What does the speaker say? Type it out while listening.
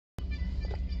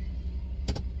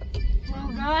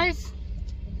guys.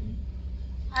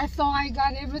 I thought I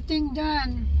got everything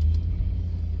done.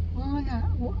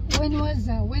 When was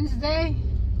that? Wednesday?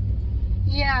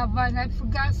 Yeah, but I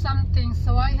forgot something,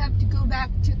 so I have to go back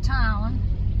to town.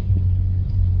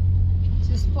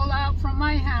 Just pull out from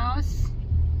my house.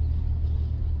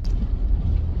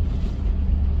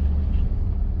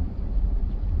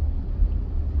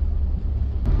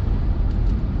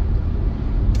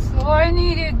 So I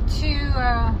needed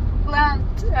to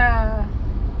plant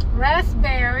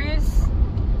raspberries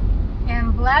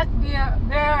and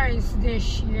blackberries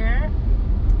this year.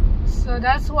 So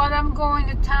that's what I'm going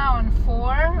to town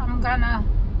for. I'm gonna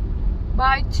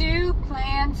buy 2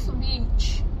 plants of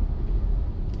each.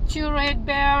 2 red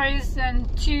berries and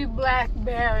 2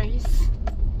 blackberries.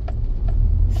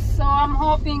 So I'm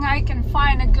hoping I can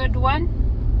find a good one.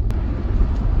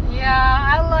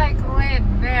 Yeah, I like red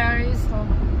berries, or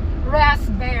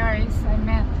raspberries I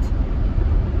meant,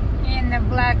 in the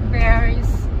blackberries.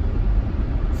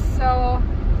 So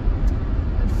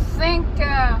I think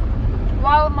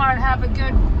Walmart have a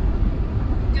good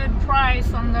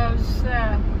price on those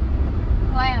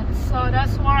plants. So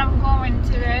that's where I'm going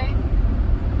today.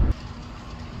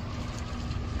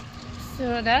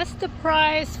 So that's the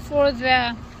price for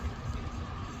the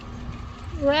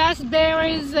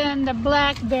raspberries and the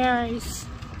blackberries.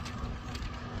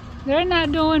 They're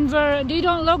not doing they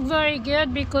don't look very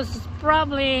good because it's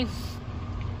probably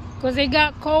because they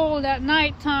got cold at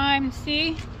night time,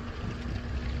 see?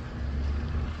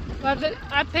 But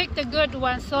I picked a good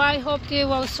one, so I hope they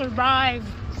will survive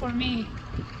for me.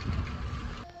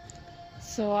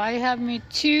 So I have me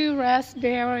 2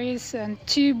 raspberries and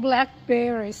 2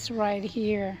 blackberries right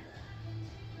here.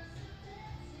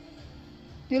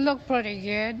 They look pretty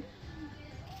good.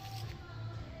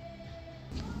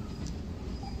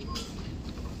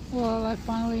 Well, I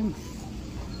finally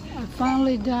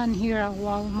done here at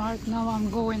Walmart. Now I'm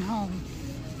going home.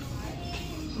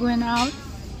 Going out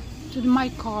to my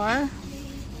car.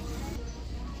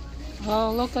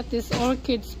 Oh, look at these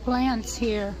orchids plants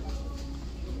here.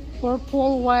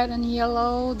 Purple, white, and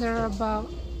yellow. They're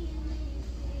about,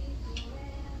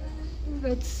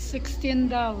 that's $16,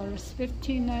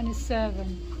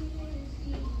 $15.97.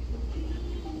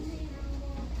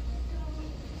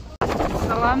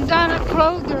 So I'm done at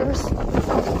Kroger's.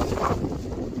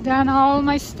 Done all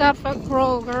my stuff at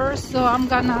Kroger's. So I'm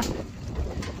gonna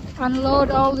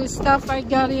unload all the stuff I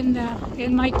got in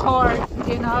my car.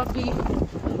 Then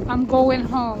I'm going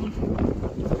home.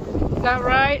 Is that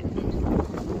right?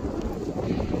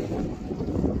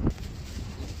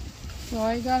 So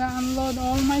I gotta unload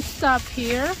all my stuff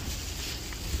here.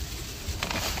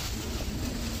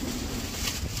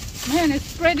 Man,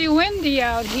 it's pretty windy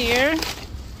out here.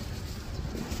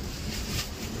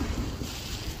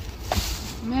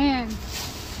 Man,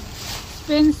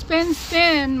 spin, spin,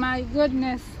 spin, my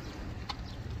goodness.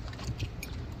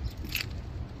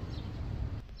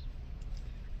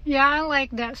 Yeah, I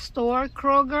like that store,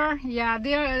 Kroger. Yeah,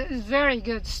 they're a very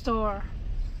good store.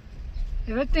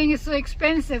 Everything is so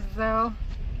expensive though.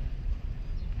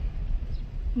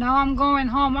 Now I'm going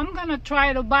home. I'm gonna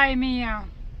try to buy me a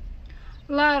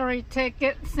lottery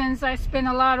ticket. Since I spent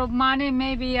a lot of money,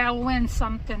 maybe I'll win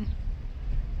something.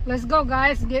 Let's go,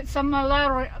 guys, get some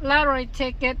lottery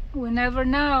ticket. We never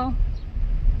know.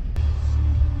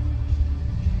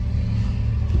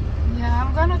 Yeah,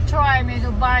 I'm gonna try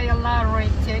to buy a lottery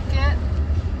ticket.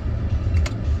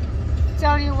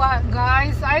 Tell you what,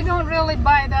 guys, I don't really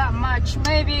buy that much.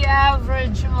 Maybe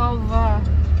average of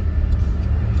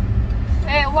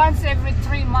once every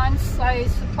 3 months, I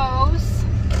suppose.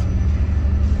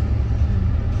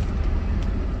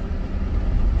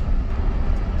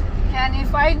 And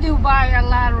if I do buy a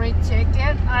lottery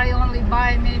ticket, I only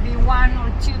buy maybe 1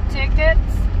 or 2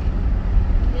 tickets.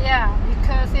 Yeah,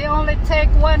 because they only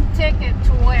take 1 ticket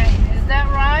to win. Is that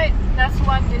right? That's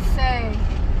what they say.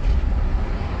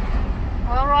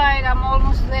 Alright, I'm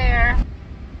almost there.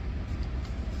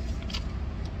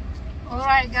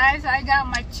 Alright guys, I got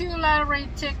my 2 lottery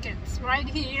tickets right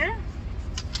here.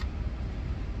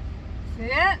 See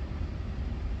it?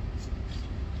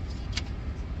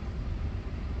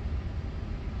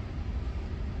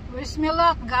 Wish me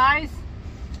luck, guys.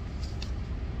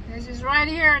 This is right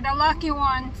here, the lucky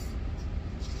ones.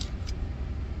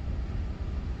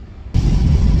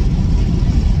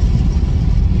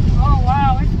 Oh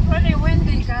wow, it's pretty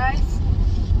windy, guys.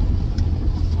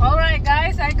 Alright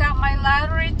guys, I got my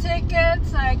lottery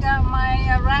tickets. I got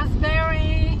my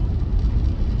raspberry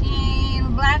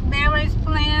and blackberries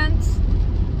plants.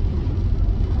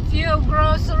 A few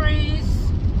groceries.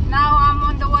 Now I'm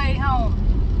on the way. way home.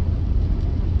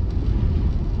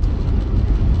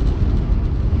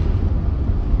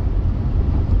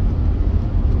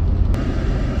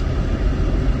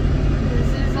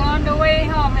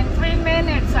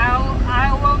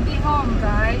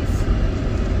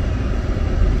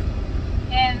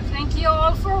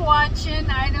 watching.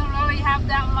 I don't really have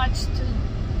that much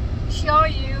to show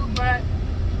you, but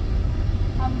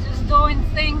I'm just doing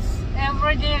things,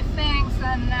 everyday things,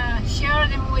 and share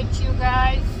them with you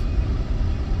guys.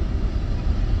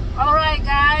 Alright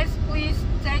guys, please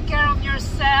take care of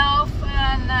yourself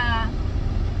and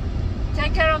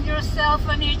take care of yourself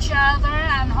and each other,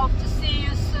 and hope to see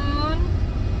you soon.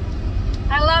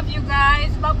 I love you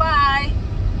guys. Bye bye.